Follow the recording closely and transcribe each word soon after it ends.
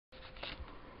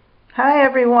Hi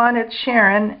everyone, it's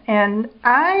Sharon, and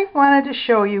I wanted to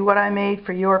show you what I made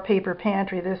for Your Paper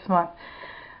Pantry this month.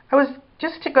 I was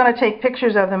just going to take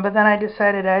pictures of them, but then I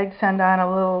decided I'd send on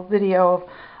a little video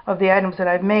of the items that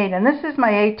I've made. And this is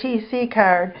my ATC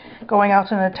card going out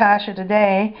to Natasha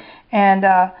today, and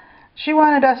she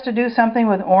wanted us to do something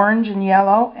with orange and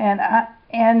yellow,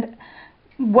 and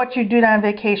what you do on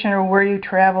vacation or where you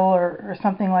travel or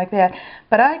something like that.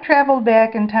 But I traveled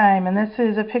back in time, and this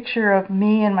is a picture of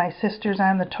me and my sisters.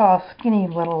 I'm the tall, skinny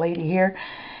little lady here.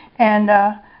 And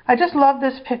I just love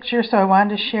this picture, so I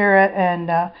wanted to share it.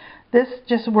 And this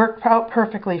just worked out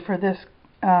perfectly for this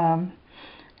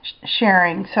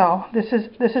sharing. So this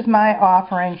is my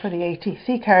offering for the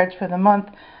ATC cards for the month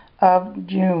of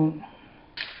June.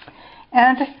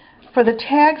 And for the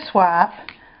tag swap,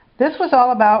 this was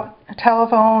all about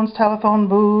telephones, telephone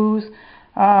booths,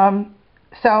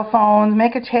 cell phones.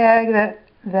 Make a tag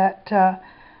that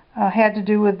had to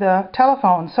do with the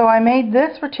telephone. So I made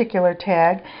this particular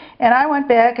tag, and I went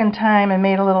back in time and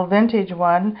made a little vintage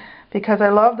one because I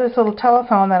love this little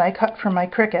telephone that I cut from my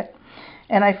Cricut.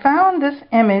 And I found this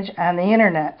image on the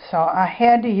internet, so I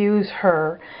had to use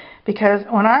her. Because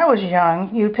when I was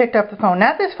young, you picked up the phone,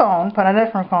 not this phone, but a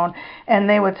different phone, and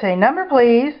they would say, "Number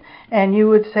please," and you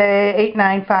would say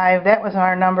 895. That was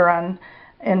our number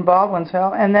in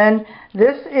Baldwinsville. And then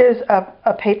this is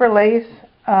a paper lace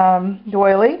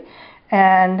doily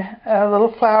and a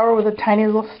little flower with a tiny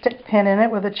little stick pin in it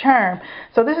with a charm.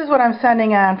 So this is what I'm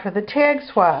sending on for the tag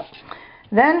swap.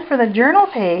 Then for the journal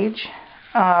page,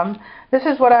 this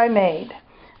is what I made.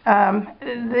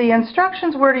 The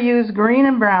instructions were to use green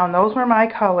and brown. Those were my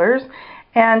colors,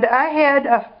 and I had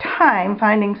a time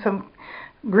finding some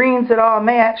greens that all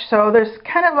match, so there's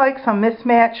kind of like some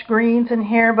mismatched greens in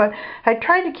here, but I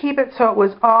tried to keep it so it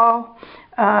was all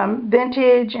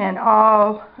vintage and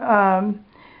all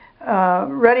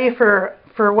ready for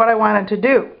what I wanted to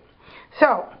do.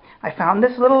 So I found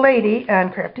this little lady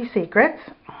on Crafty Secrets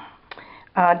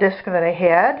disc that I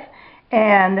had.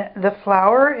 And the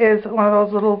flower is one of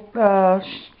those little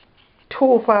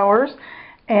tool flowers,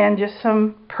 and just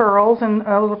some pearls and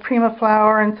a little prima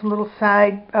flower and some little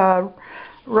side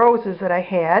roses that I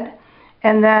had.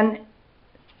 And then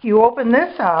you open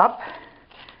this up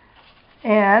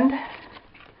and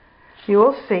you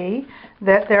will see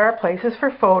that there are places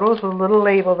for photos with a little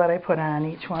label that I put on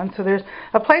each one. So there's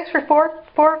a place for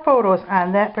four photos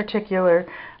on that particular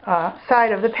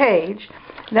side of the page.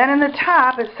 Then in the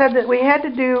top it said that we had to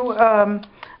do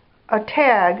a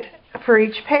tag for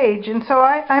each page, and so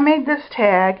I made this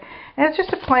tag, and it's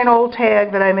just a plain old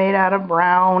tag that I made out of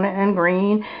brown and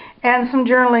green and some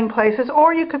journaling places,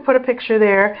 or you could put a picture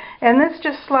there, and this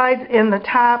just slides in the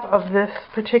top of this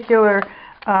particular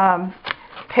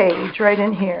page right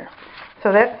in here.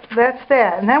 So that's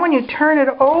that. And then when you turn it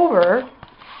over,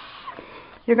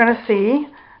 you're going to see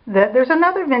that there's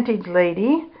another vintage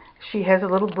lady. She has a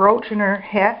little brooch in her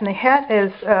hat, and the hat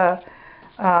is,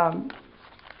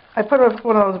 I put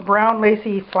one of those brown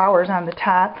lacy flowers on the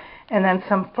top, and then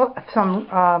some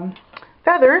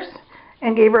feathers,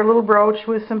 and gave her a little brooch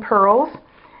with some pearls.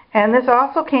 And this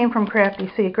also came from Crafty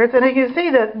Secrets. And you can see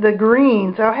that the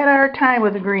greens, I had a hard time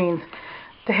with the greens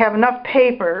to have enough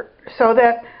paper, so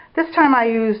that this time I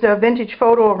used a vintage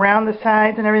photo around the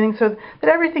sides and everything so that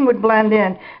everything would blend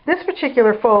in. This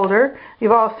particular folder,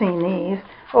 you've all seen these,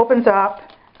 opens up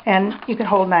and you can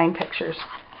hold 9 pictures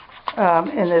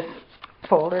in this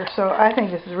folder. So I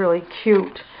think this is really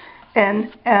cute.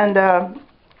 And a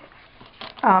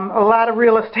lot of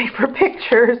real estate for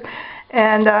pictures.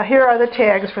 And here are the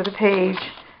tags for the page.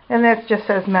 And that just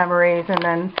says memories, and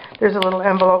then there's a little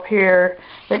envelope here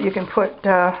that you can put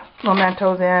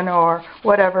mementos in or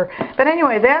whatever. But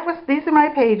anyway, these are my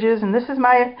pages, and this is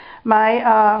my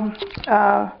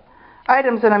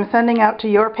items that I'm sending out to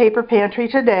Your Paper Pantry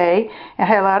today. I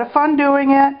had a lot of fun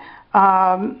doing it.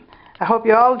 I hope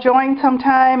you all join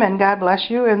sometime, and God bless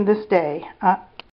you in this day.